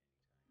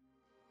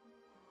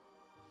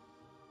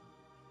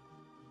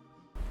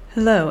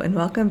Hello, and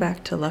welcome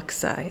back to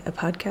LuxSci, a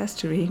podcast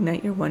to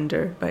reignite your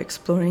wonder by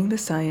exploring the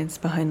science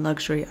behind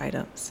luxury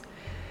items.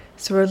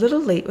 So we're a little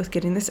late with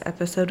getting this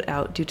episode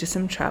out due to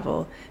some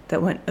travel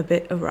that went a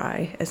bit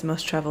awry, as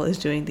most travel is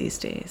doing these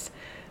days.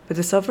 But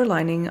the silver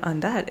lining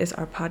on that is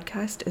our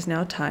podcast is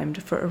now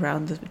timed for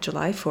around the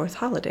July 4th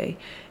holiday,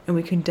 and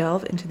we can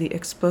delve into the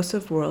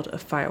explosive world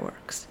of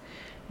fireworks.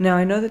 Now,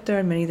 I know that there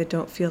are many that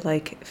don't feel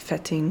like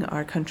fêting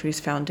our country's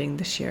founding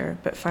this year,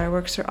 but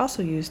fireworks are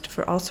also used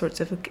for all sorts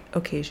of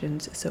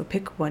occasions, so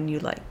pick one you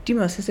like.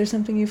 Dimos, is there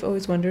something you've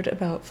always wondered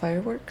about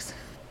fireworks?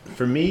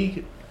 For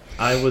me,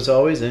 I was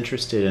always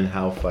interested in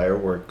how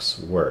fireworks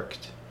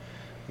worked,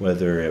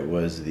 whether it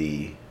was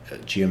the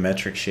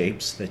geometric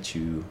shapes that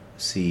you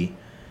see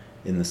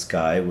in the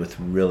sky with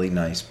really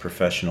nice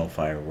professional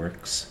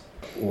fireworks,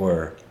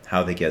 or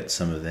how they get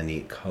some of the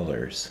neat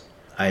colors.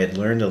 I had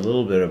learned a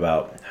little bit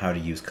about how to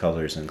use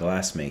colors in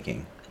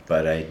glassmaking,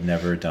 but I'd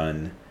never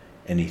done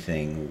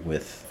anything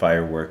with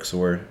fireworks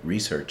or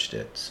researched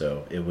it,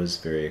 so it was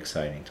very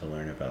exciting to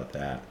learn about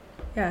that.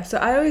 Yeah, so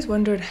I always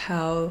wondered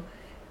how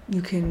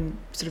you can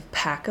sort of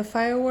pack a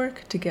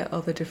firework to get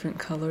all the different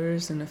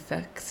colors and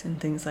effects and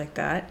things like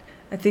that.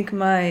 I think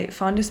my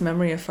fondest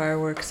memory of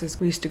fireworks is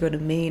we used to go to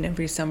Maine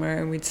every summer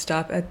and we'd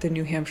stop at the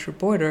New Hampshire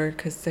border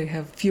because they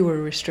have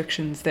fewer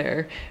restrictions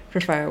there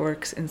for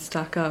fireworks and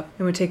stock up.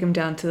 And we'd take them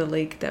down to the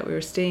lake that we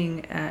were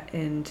staying at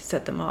and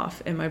set them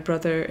off. And my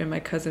brother and my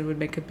cousin would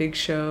make a big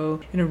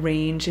show and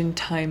arrange and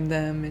time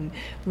them. And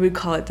we would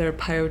call it their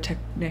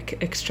pyrotechnic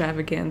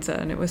extravaganza.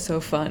 And it was so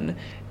fun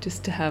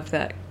just to have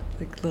that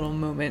little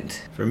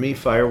moment. For me,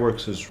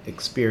 fireworks was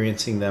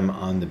experiencing them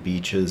on the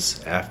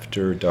beaches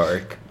after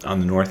dark on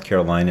the North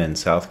Carolina and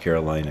South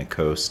Carolina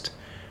coast,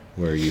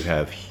 where you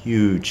have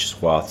huge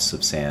swaths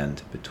of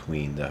sand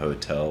between the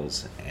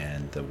hotels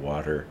and the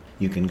water.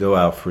 You can go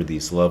out for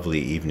these lovely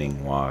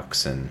evening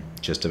walks, and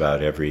just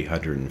about every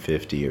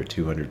 150 or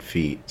 200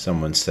 feet,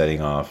 someone's setting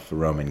off a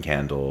Roman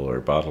candle or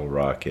bottle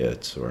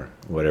rockets or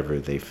whatever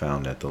they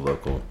found at the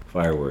local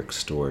fireworks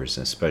stores,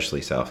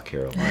 especially South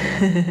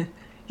Carolina.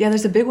 Yeah,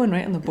 there's a big one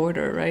right on the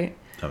border, right?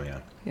 Oh,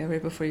 yeah. Yeah,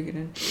 right before you get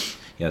in.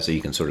 Yeah, so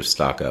you can sort of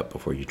stock up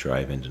before you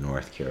drive into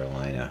North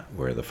Carolina,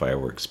 where the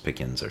fireworks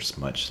pickings are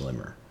much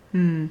slimmer.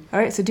 All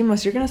right, so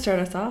Dimos, you're going to start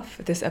us off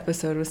this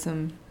episode with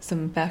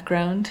some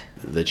background.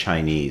 The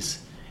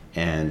Chinese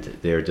and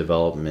their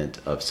development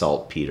of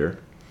saltpeter,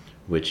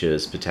 which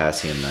is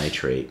potassium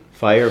nitrate.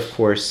 Fire, of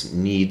course,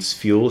 needs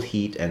fuel,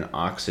 heat, and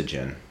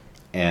oxygen,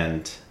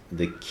 and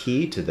the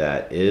key to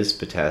that is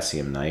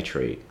potassium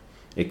nitrate.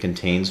 It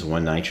contains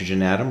one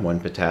nitrogen atom,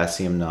 one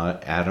potassium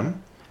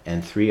atom,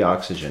 and 3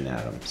 oxygen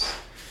atoms.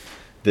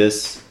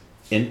 This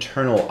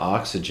internal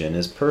oxygen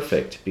is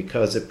perfect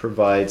because it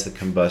provides a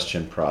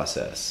combustion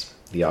process.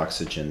 The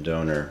oxygen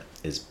donor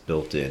is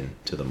built in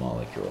to the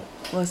molecule.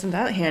 Well, isn't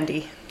that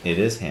handy? It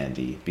is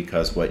handy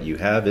because what you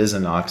have is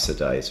an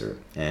oxidizer.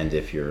 And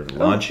if you're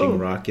launching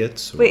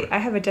rockets... Wait, I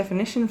have a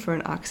definition for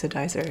an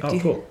oxidizer. Oh,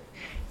 cool.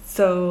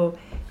 So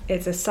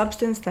it's a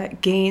substance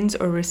that gains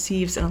or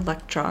receives an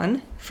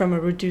electron from a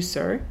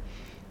reducer,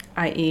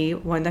 i.e.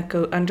 one that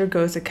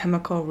undergoes a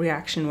chemical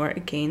reaction where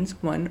it gains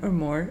one or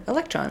more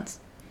electrons.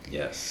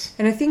 Yes.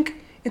 And I think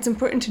it's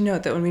important to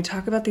note that when we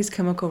talk about these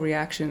chemical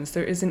reactions,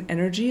 there is an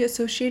energy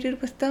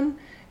associated with them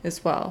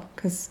as well.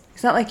 Because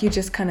it's not like you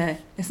just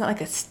it's not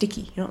like a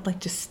sticky. You don't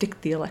just stick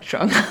the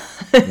electron.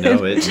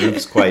 No, it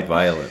moves quite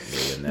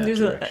violently in that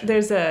direction.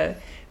 There's an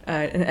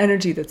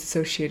energy that's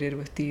associated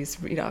with these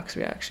redox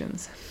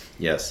reactions.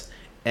 Yes,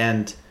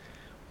 and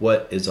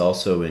what is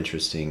also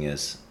interesting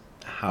is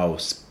how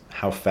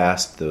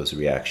fast those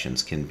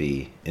reactions can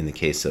be. In the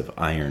case of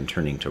iron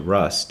turning to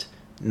rust,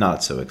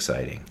 not so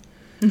exciting.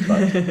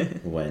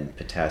 But when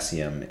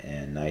potassium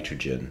and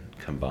nitrogen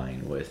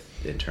combine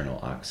with internal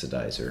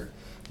oxidizer,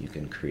 you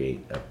can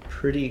create a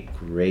pretty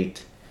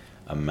great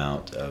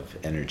amount of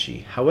energy.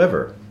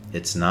 However,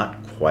 it's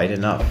not quite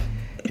enough.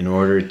 In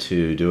order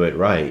to do it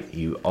right,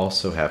 you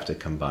also have to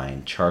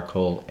combine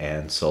charcoal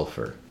and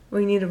sulfur. Well,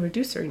 you need a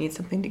reducer. You need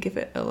something to give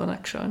it an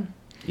electron.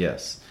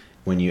 Yes.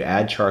 When you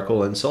add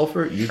charcoal and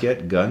sulfur, you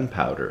get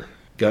gunpowder.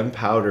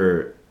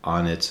 Gunpowder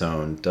on its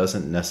own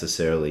doesn't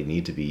necessarily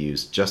need to be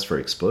used just for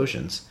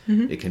explosions.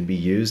 Mm-hmm. It can be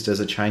used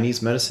as a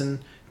Chinese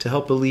medicine to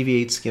help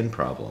alleviate skin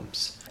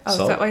problems. Oh,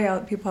 is that why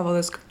people have all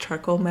those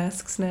charcoal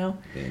masks now?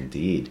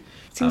 Indeed.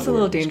 It seems a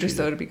little dangerous,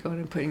 though, to be going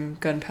and putting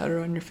gunpowder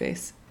on your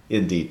face.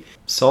 Indeed.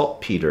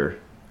 Saltpeter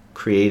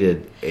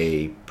created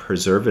a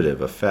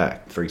preservative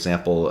effect. For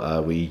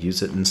example, we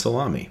use it in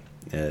salami,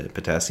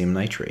 potassium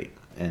nitrate.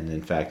 And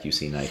in fact, you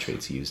see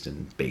nitrates used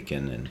in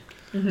bacon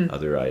and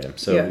other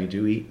items. So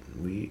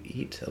we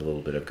eat a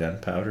little bit of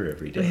gunpowder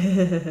every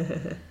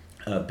day.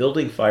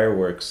 Building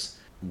fireworks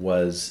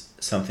was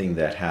something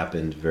that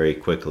happened very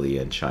quickly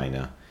in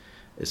China,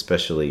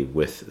 especially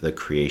with the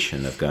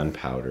creation of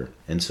gunpowder.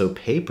 And so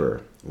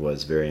paper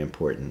was very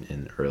important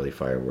in early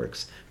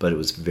fireworks, but it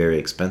was very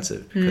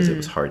expensive because it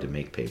was hard to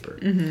make paper.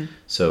 Mm-hmm.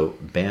 So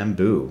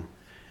bamboo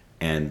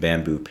and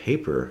bamboo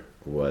paper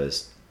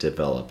was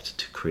developed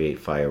to create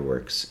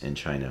fireworks in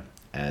China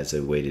as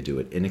a way to do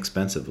it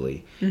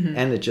inexpensively.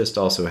 And it just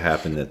also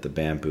happened that the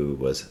bamboo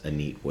was a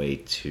neat way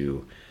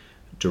to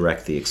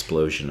direct the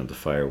explosion of the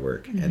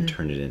firework and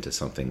turn it into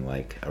something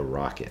like a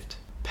rocket.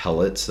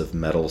 Pellets of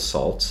metal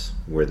salts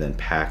were then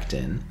packed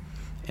in,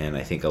 and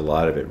I think a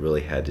lot of it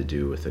really had to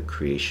do with the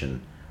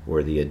creation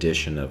or the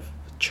addition of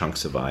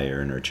chunks of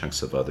iron or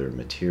chunks of other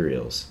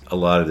materials. A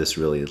lot of this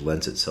really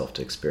lends itself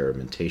to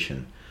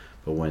experimentation,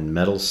 but when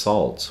metal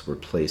salts were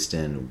placed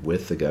in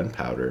with the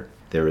gunpowder,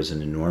 there was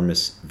an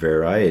enormous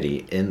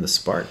variety in the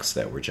sparks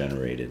that were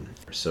generated.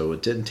 So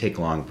it didn't take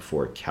long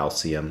before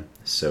calcium,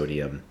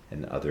 sodium,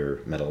 and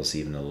other metals,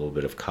 even a little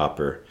bit of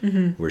copper,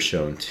 were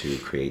shown to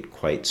create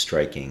quite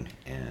striking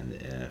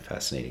and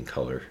fascinating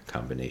color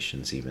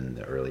combinations even in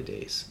the early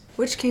days.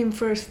 Which came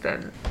first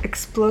then?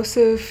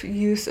 Explosive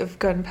use of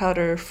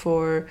gunpowder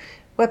for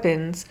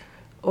weapons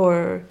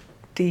or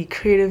the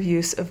creative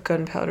use of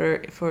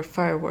gunpowder for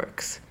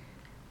fireworks?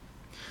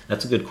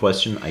 That's a good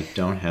question. I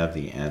don't have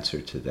the answer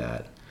to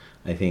that.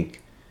 I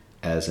think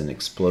as an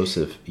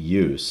explosive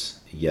use,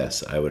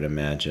 yes, I would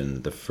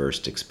imagine the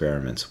first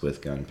experiments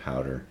with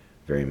gunpowder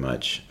very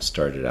much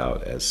started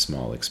out as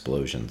small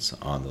explosions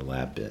on the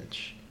lab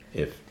bench,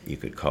 if you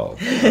could call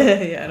it.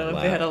 I don't know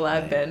if they had a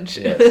lab bench.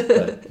 Yes,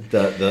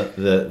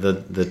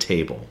 the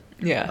table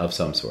of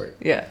some sort.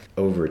 Yeah.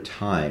 Over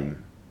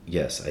time,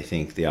 yes, I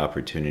think the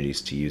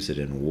opportunities to use it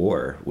in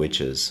war,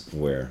 which is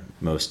where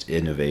most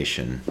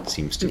innovation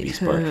seems to be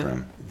sparked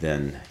from,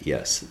 then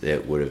yes,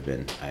 it would have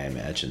been, I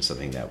imagine,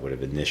 something that would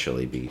have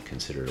initially be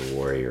considered a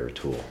warrior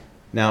tool.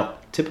 Now,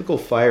 typical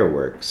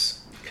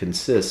fireworks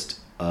consist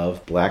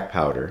of black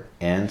powder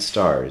and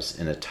stars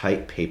in a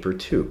tight paper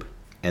tube.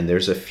 And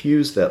there's a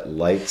fuse that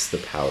lights the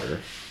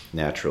powder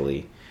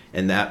naturally,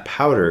 and that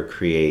powder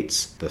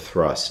creates the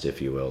thrust,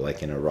 if you will,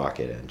 like in a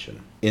rocket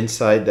engine.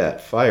 Inside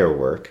that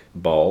firework,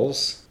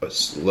 balls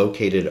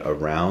located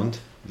around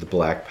the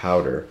black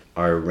powder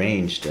are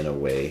arranged in a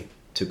way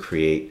to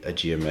create a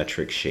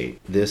geometric shape.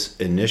 This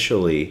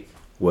initially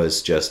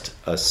was just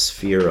a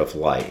sphere of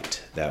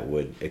light that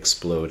would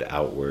explode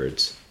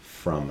outwards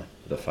from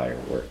the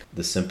firework.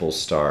 The simple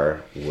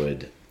star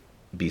would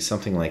be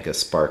something like a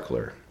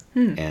sparkler.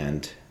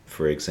 And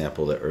for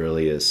example, the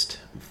earliest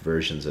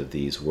versions of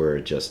these were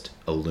just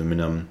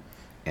aluminum,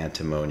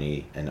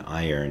 antimony, and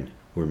iron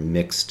were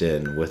mixed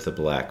in with the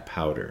black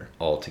powder.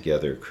 All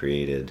together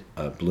created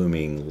a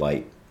blooming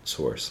light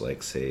source,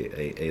 like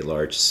say a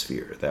large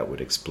sphere that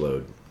would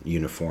explode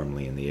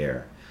uniformly in the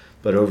air.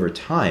 But over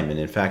time, and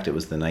in fact it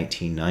was the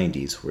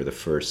 1990s where the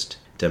first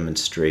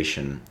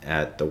demonstration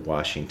at the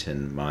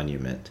Washington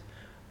Monument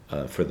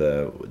for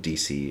the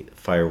DC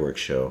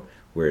fireworks show,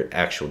 where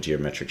actual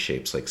geometric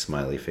shapes like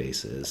smiley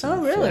faces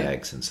and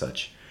flags and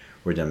such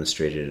were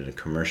demonstrated in a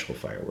commercial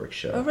fireworks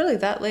show. Oh, really?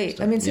 That late?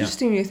 I mean, it's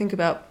interesting when you think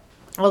about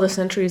all the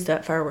centuries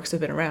that fireworks have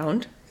been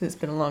around, because it's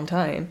been a long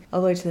time,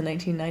 all the way to the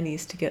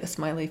 1990s to get a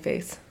smiley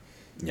face.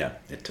 Yeah,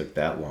 it took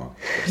that long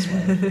for a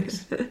smiley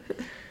face.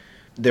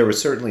 There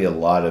was certainly a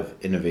lot of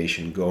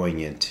innovation going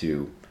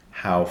into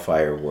how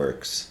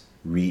fireworks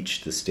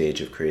reached the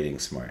stage of creating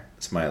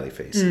smiley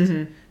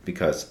faces,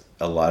 because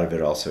a lot of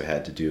it also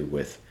had to do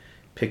with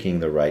picking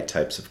the right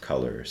types of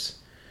colors,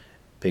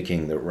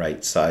 picking the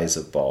right size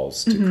of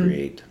balls to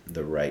create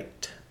the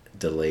right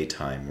delay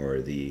time or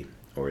the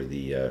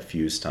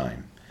fuse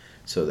time,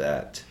 so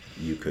that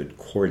you could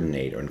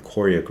coordinate and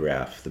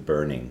choreograph the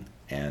burning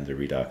and the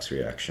redox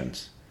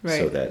reactions,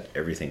 so that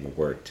everything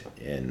worked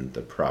in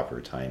the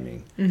proper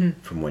timing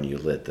from when you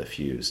lit the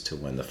fuse to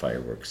when the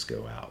fireworks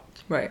go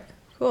out. Right.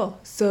 Cool.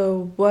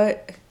 So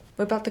what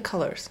about the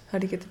colors? How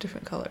do you get the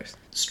different colors?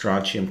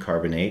 Strontium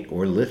carbonate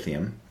or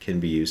lithium can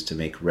be used to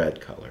make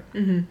red color.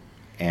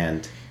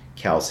 And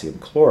calcium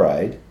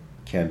chloride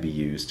can be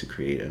used to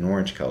create an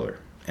orange color.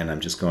 And I'm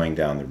just going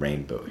down the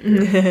rainbow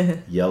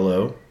here.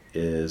 Yellow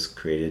is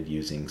created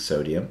using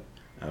sodium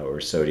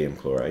or sodium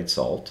chloride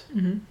salt.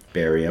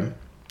 Barium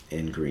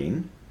in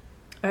green.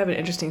 I have an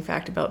interesting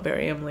fact about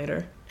barium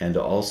later. And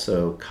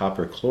also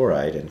copper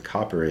chloride and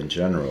copper in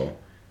general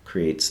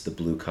creates the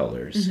blue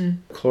colors.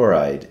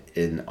 Chloride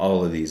in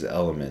all of these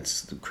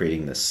elements,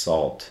 creating the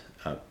salt,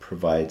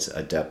 provides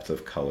a depth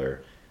of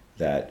color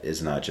that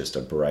is not just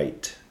a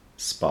bright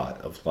spot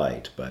of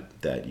light,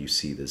 but that you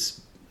see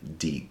this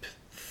deep,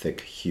 thick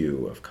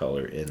hue of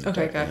color in the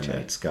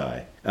night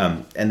sky.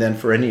 And then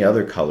for any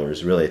other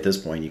colors, really at this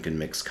point, you can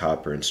mix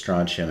copper and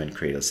strontium and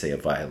create, let's say, a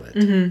violet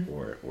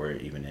or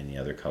even any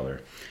other color.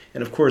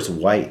 And of course,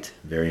 white,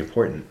 very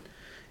important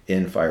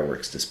in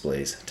fireworks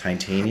displays.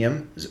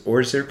 Titanium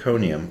or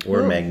zirconium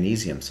or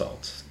magnesium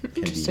salts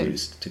can be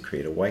used to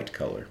create a white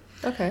color.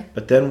 Okay.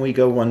 But then we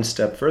go one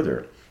step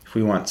further. If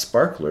we want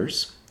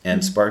sparklers,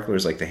 and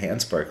sparklers like the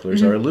hand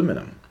sparklers are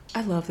aluminum.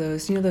 I love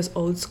those. You know those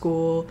old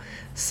school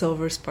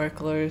silver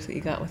sparklers that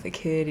you got with a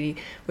kid? You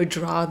would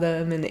draw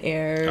them in the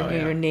air,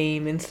 your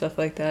name and stuff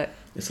like that.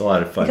 It's a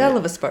lot of fun. You gotta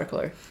love a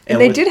sparkler. And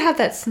they did have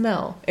that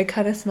smell. It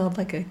kind of smelled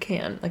like a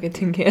can, like a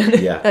tin can.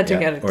 Yeah, tin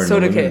can, or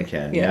soda an aluminum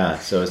can. Yeah.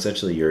 So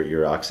essentially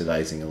you're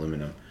oxidizing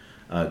aluminum.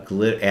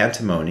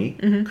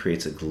 Antimony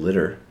creates a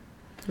glitter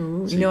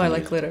Ooh, So you know I can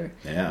like use- glitter.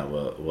 Yeah,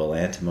 well,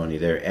 antimony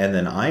there, and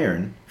then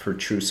iron for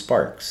true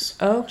sparks.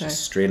 Oh, okay.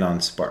 Just straight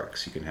on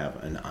sparks. You can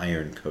have an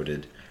iron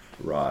coated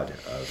rod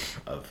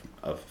of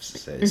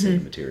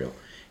same material,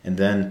 and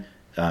then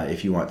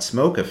if you want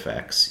smoke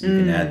effects, you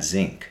can add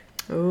zinc.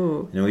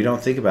 Ooh. We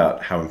don't think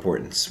about how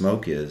important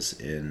smoke is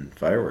in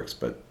fireworks,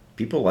 but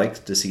people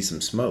like to see some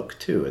smoke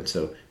too, and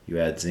so you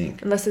add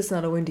zinc. Unless it's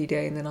not a windy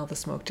day and then all the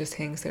smoke just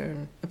hangs there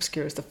and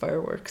obscures the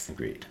fireworks.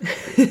 Agreed.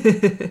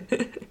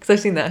 Because I've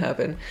seen that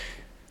happen.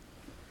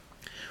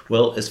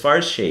 Well, as far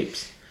as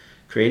shapes,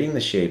 creating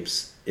the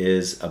shapes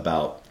is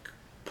about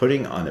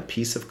putting on a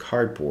piece of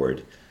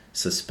cardboard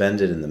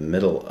suspended in the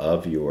middle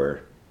of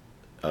your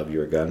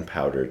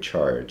gunpowder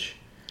charge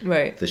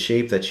Right. the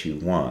shape that you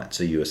want.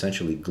 So you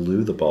essentially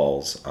glue the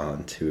balls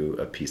onto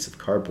a piece of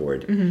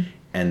cardboard,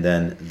 and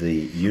then the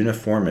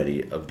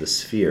uniformity of the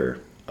sphere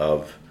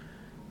of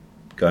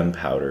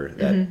gunpowder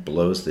that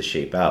blows the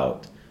shape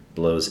out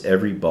blows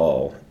every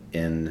ball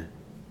in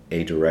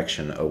a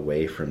direction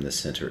away from the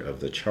center of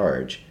the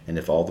charge. And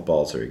if all the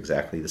balls are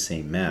exactly the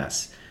same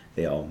mass,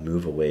 they all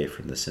move away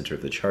from the center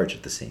of the charge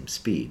at the same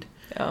speed.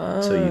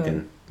 So you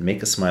can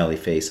make a smiley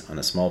face on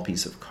a small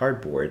piece of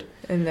cardboard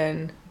And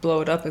then blow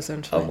it up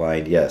essentially.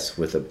 aligned, yes,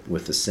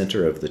 with the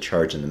center of the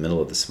charge in the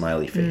middle of the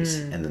smiley face,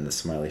 and then the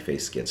smiley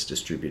face gets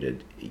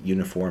distributed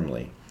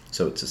uniformly.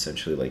 So it's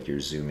essentially like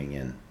you're zooming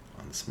in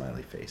on the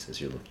smiley face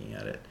as you're looking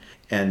at it.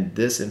 And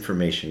this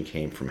information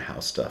came from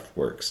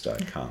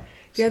howstuffworks.com.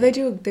 Yeah, they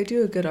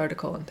do a good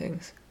article on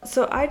things.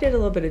 So I did a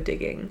little bit of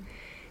digging.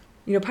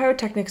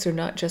 Pyrotechnics are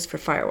not just for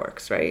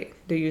fireworks, right?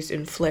 They're used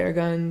in flare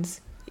guns,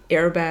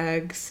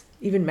 airbags,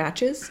 even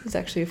matches is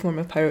actually a form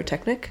of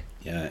pyrotechnic.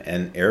 Yeah,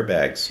 and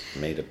airbags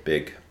made a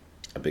big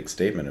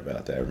statement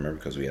about that. I remember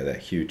because we had that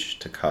huge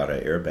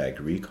Takata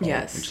airbag recall.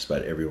 Yes. And just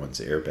about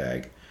everyone's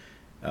airbag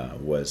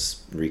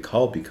was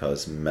recalled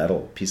because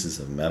pieces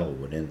of metal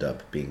would end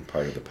up being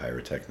part of the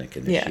pyrotechnic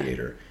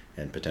initiator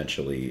and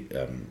potentially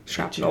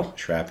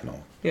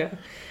shrapnel. Yeah.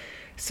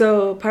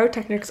 So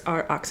pyrotechnics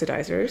are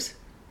oxidizers,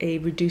 a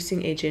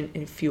reducing agent,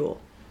 and fuel.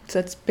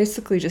 So that's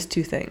basically just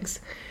two things.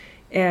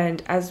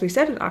 And as we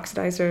said, an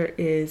oxidizer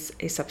is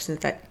a substance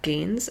that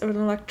gains an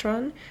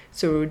electron.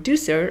 So a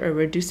reducer, or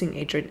reducing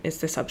agent, is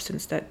the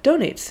substance that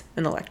donates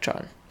an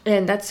electron.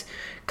 And that's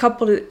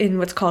coupled in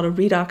what's called a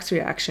redox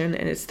reaction,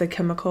 and it's the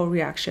chemical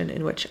reaction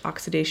in which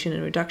oxidation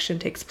and reduction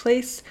takes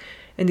place.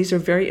 And these are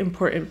very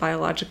important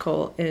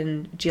biological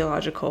and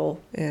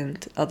geological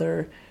and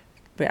other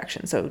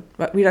reactions. So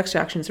redox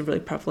reactions are really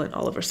prevalent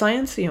all over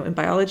science. In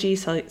biology,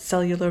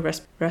 cellular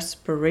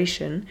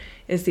respiration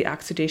is the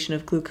oxidation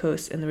of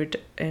glucose and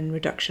the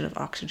reduction of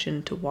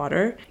oxygen to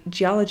water.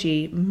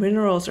 Geology,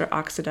 minerals are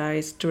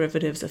oxidized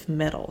derivatives of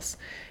metals.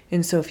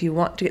 And so if you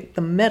want to get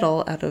the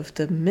metal out of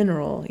the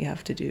mineral, you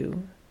have to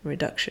do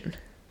reduction.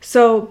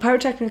 So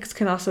pyrotechnics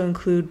can also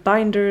include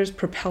binders,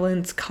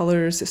 propellants,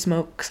 colors,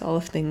 smokes, all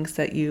of things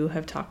that you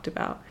have talked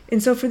about.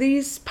 And so for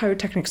these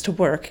pyrotechnics to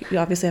work, you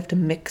obviously have to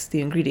mix the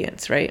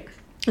ingredients, right?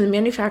 In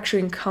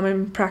manufacturing,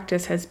 common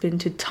practice has been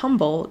to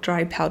tumble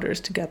dry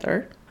powders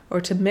together or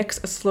to mix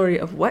a slurry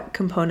of wet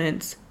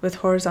components with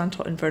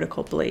horizontal and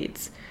vertical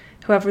blades.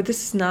 However,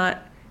 this is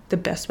not the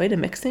best way to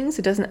mix things.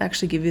 It doesn't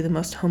actually give you the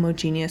most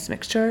homogeneous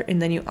mixture,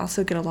 and then you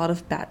also get a lot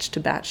of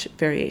batch-to-batch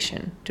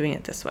variation doing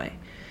it this way.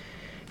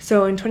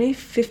 So in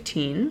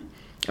 2015,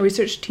 a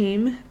research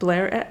team,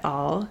 Blair et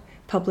al.,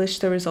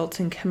 published the results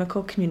in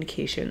Chemical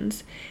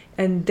Communications,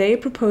 and they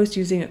proposed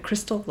using a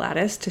crystal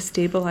lattice to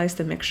stabilize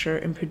the mixture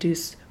and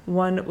produce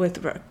one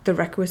with the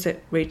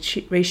requisite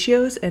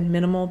ratios and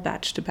minimal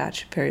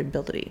batch-to-batch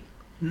variability.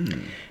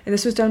 And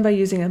this was done by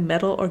using a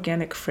metal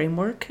organic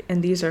framework,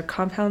 and these are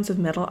compounds of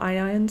metal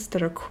ions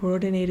that are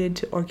coordinated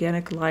to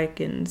organic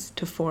ligands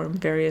to form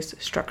various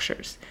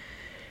structures.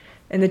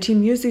 And the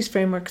team used these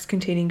frameworks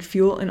containing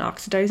fuel and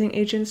oxidizing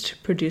agents to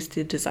produce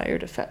the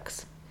desired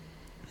effects.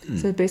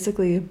 So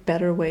basically a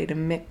better way to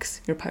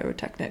mix your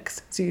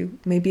pyrotechnics. So you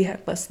may be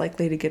less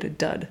likely to get a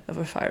dud of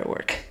a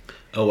firework.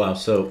 Oh, wow.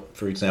 So,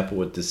 for example,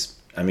 with this,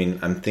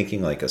 I'm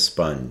thinking like a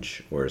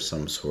sponge or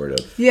some sort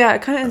of... Yeah,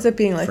 it kind of ends up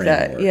being like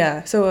framework. that.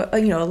 Yeah. So, a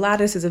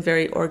lattice is a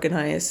very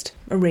organized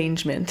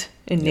arrangement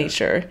in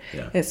nature.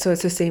 Yeah. And so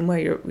it's the same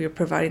way you're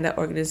providing that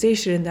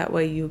organization, and that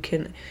way you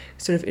can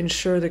sort of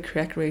ensure the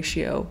correct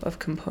ratio of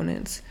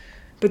components.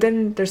 But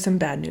then there's some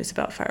bad news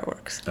about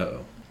fireworks.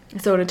 Uh-oh.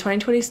 So in a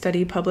 2020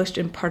 study published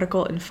in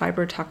Particle and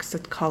Fiber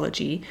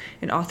Toxicology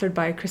and authored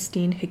by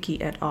Christine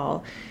Hickey et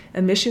al.,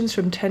 emissions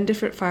from 10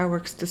 different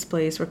fireworks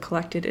displays were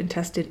collected and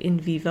tested in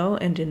vivo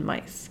and in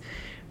mice.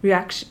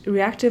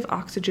 Reactive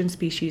oxygen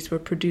species were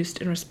produced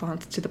in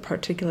response to the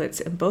particulates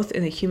in both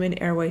in the human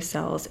airway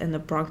cells and the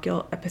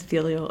bronchial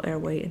epithelial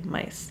airway in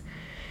mice.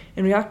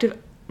 And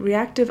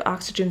reactive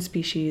oxygen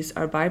species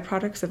are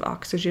byproducts of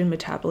oxygen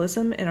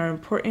metabolism and are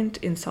important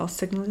in cell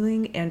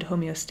signaling and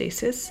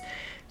homeostasis.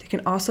 They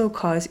can also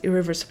cause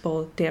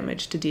irreversible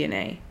damage to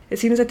DNA. It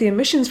seems that the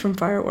emissions from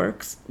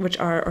fireworks, which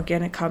are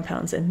organic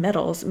compounds and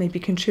metals, may be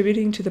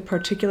contributing to the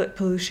particulate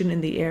pollution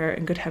in the air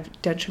and could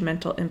have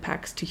detrimental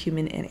impacts to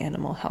human and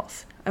animal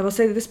health. I will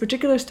say that this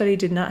particular study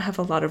did not have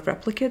a lot of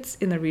replicates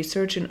in the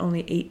research, and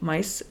only 8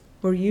 mice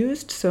were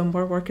used, so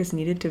more work is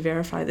needed to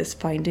verify this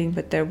finding,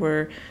 but there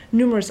were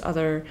numerous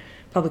other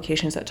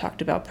publications that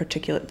talked about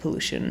particulate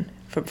pollution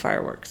from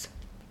fireworks.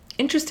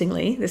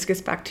 Interestingly, this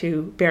gets back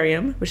to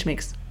barium, which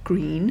makes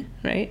green,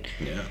 right?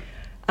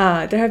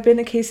 Yeah. There have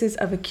been cases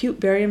of acute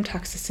barium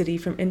toxicity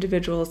from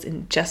individuals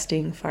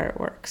ingesting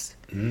fireworks.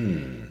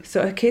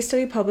 So a case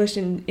study published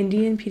in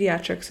Indian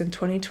Pediatrics in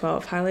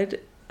 2012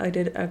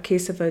 highlighted a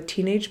case of a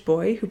teenage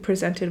boy who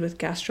presented with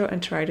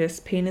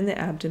gastroenteritis, pain in the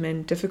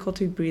abdomen,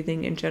 difficulty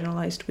breathing, and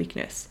generalized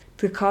weakness.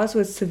 The cause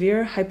was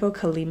severe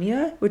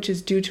hypokalemia, which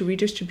is due to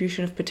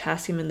redistribution of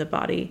potassium in the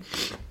body.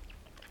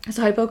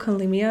 So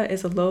hypokalemia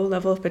is a low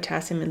level of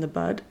potassium in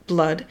the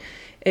blood.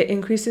 It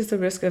increases the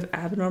risk of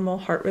abnormal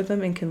heart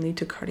rhythm and can lead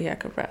to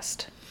cardiac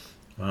arrest.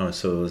 Wow,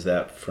 so was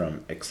that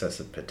from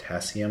excessive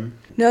potassium?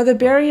 No, the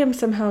barium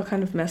somehow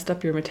kind of messed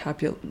up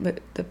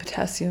the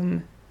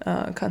potassium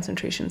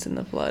concentrations in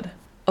the blood.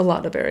 A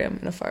lot of barium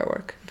in a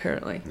firework,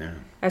 apparently. Yeah.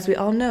 As we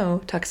all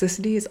know,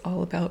 toxicity is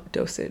all about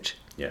dosage.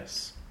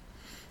 Yes.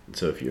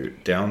 So if you're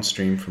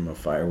downstream from a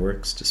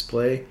fireworks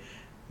display,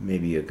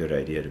 maybe a good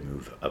idea to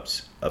move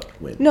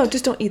upwind. No,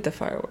 just don't eat the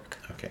firework.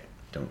 Okay,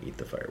 don't eat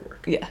the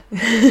firework. Yeah.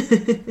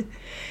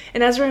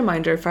 And as a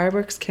reminder,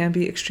 fireworks can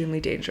be extremely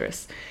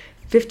dangerous.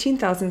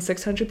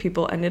 15,600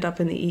 people ended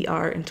up in the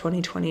ER in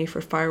 2020 for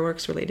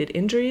fireworks-related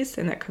injuries,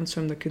 and that comes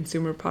from the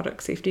Consumer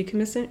Product Safety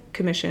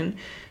Commission.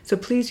 So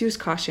please use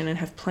caution and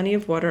have plenty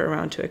of water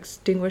around to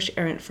extinguish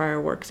errant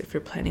fireworks if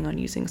you're planning on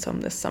using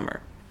some this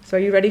summer. So are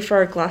you ready for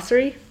our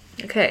glossary?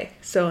 Okay,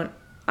 so an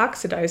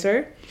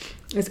oxidizer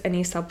is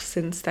any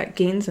substance that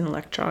gains an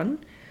electron.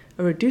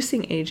 A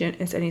reducing agent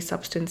is any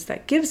substance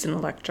that gives an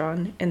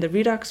electron, and the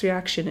redox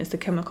reaction is the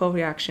chemical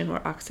reaction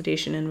where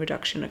oxidation and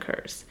reduction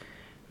occurs.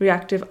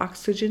 Reactive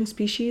oxygen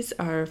species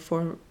are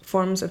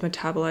forms of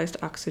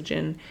metabolized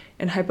oxygen,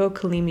 and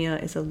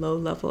hypokalemia is a low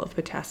level of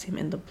potassium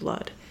in the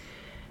blood.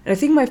 And I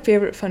think my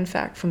favorite fun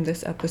fact from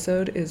this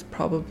episode is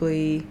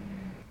probably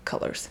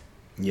colors.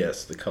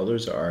 Yes, the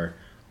colors are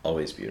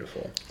always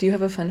beautiful. Do you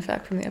have a fun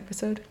fact from the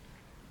episode?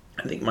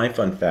 I think my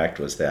fun fact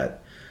was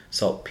that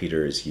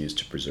saltpeter is used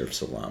to preserve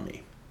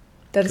salami.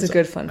 That is a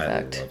good fun I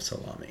fact. love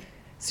salami.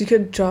 So you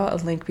could draw a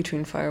link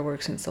between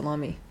fireworks and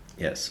salami.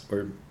 Yes,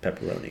 or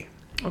pepperoni.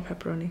 Or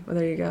pepperoni. Well,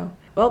 there you go.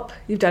 Well,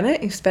 you've done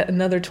it. You've spent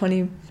another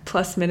 20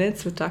 plus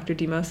minutes with Dr.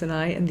 Demos and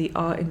I in the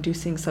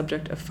awe-inducing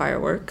subject of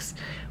fireworks.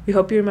 We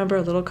hope you remember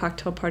a little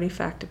cocktail party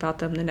fact about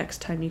them the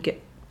next time you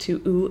get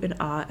to ooh and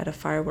ah at a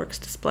fireworks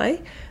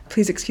display.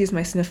 Please excuse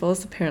my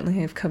sniffles.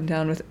 Apparently I've come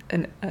down with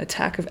an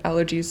attack of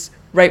allergies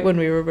right when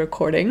we were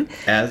recording.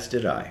 As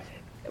did I.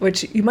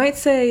 Which you might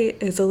say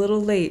is a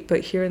little late, but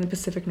here in the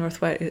Pacific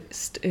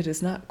Northwest, it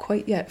is not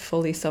quite yet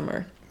fully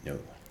summer. No.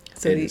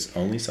 So it's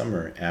only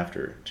summer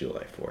after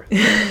July 4th.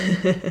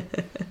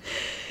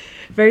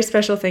 Very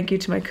special thank you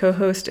to my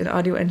co-host and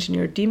audio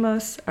engineer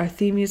Demos. Our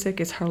theme music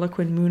is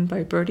Harlequin Moon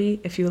by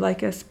Birdie. If you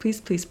like us, please,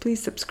 please,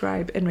 please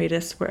subscribe and rate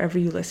us wherever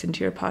you listen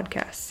to your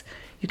podcasts.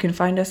 You can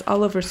find us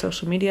all over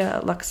social media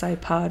at Luxi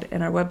Pod,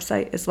 and our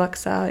website is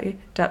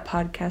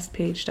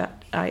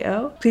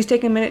luxi.podcastpage.io. Please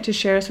take a minute to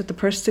share us with the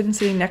person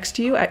sitting next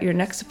to you at your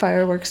next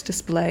fireworks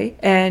display.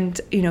 And,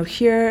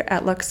 here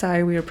at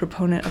Luxi, we are a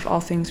proponent of all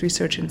things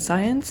research and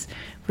science.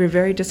 We're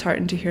very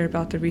disheartened to hear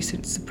about the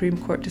recent Supreme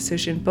Court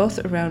decision, both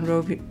around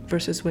Roe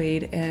versus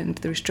Wade and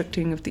the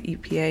restricting of the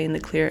EPA and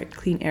the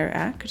Clean Air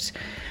Act.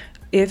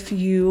 If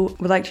you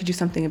would like to do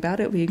something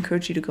about it, we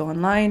encourage you to go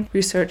online,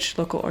 research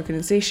local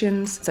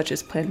organizations such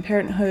as Planned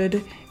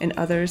Parenthood and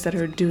others that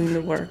are doing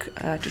the work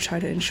to try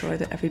to ensure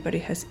that everybody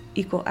has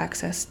equal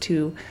access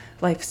to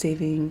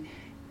life-saving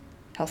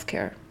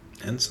healthcare.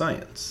 And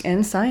science.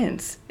 And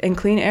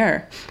clean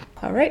air.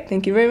 All right.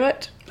 Thank you very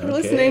much for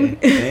listening.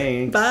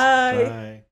 Thanks. Bye. Bye.